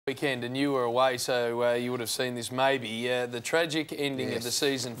Weekend, and you were away, so you would have seen this maybe. The tragic ending of the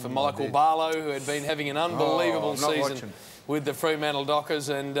season for Michael Barlow, who had been having an unbelievable season with the Fremantle Dockers,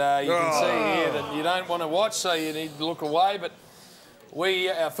 and you can see here that you don't want to watch, so you need to look away. But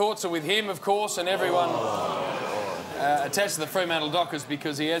our thoughts are with him, of course, and everyone attached to the Fremantle Dockers,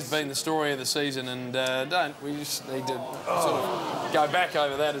 because he has been the story of the season, and we just need to sort of go back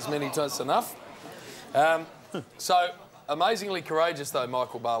over that as many times enough. So. Amazingly courageous, though,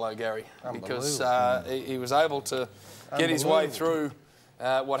 Michael Barlow, Gary, because he was able to get his way through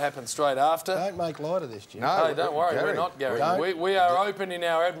what happened straight after. Don't make light of this, Jim. No, don't worry, we're not, Gary. We are open in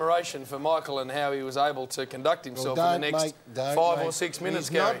our admiration for Michael and how he was able to conduct himself in the next 5 or 6 minutes,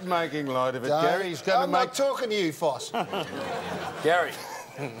 Gary. He's not making light of it, Gary. He's going to make... I'm not talking to you, Foss. Gary,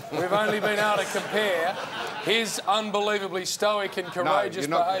 we've only been able to compare his unbelievably stoic and courageous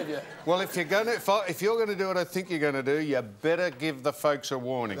behaviour. Well, if you're going to do what I think you're going to do, you better give the folks a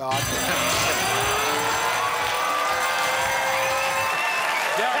warning.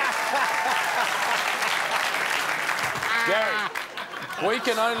 Gary, we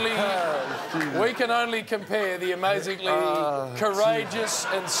can only compare the amazingly courageous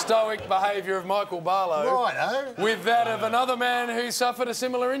and stoic behaviour of Michael Barlow with that of another man who suffered a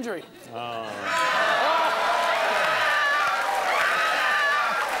similar injury.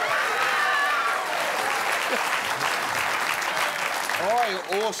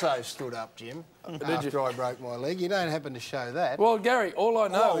 I also stood up, Jim, after I broke my leg. You don't happen to show that. Well, Gary, all I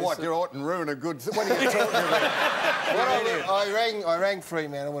know is... what, you're out and ruin a good... What are you talking about? I rang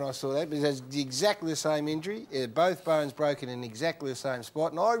Fremantle when I saw that, because it's exactly the same injury, both bones broken in exactly the same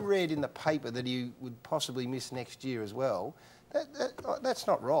spot, and I read in the paper that he would possibly miss next year as well. That's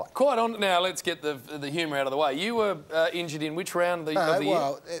not right. Quite on. Now, let's get the humour out of the way. You were injured in which round of the year?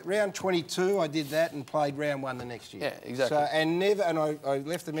 Well, round 22, I did that and played round 1 the next year. Yeah, exactly. So, I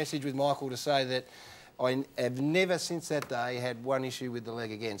left a message with Michael to say that I have never since that day had one issue with the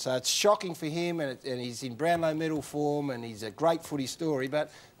leg again. So it's shocking for him, and he's in Brownlow medal form, and he's a great footy story, but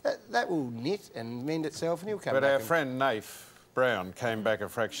that will knit and mend itself, and he'll come back. But our friend Nath Brown came back a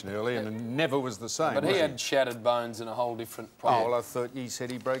fraction early and never was the same. But he had shattered bones in a whole different place. Oh, well, I thought he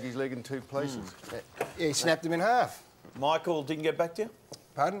said he broke his leg in 2 places. Yeah, he snapped him in half. Michael didn't get back to you?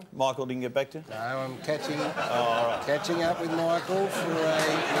 Pardon? Michael didn't get back to you? No, I'm catching up with Michael for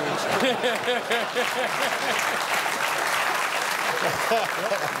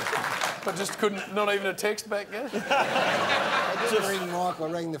But just couldn't, not even a text back, yeah? I didn't ring Michael, I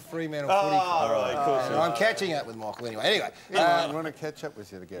rang the Fremantle Footy Club. Right, of course. I'm catching up with Michael anyway. I want to catch up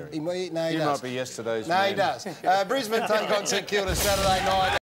with you, Gary. No, he does. You might be yesterday's man. No, he does. Brisbane take on St Kilda Saturday night.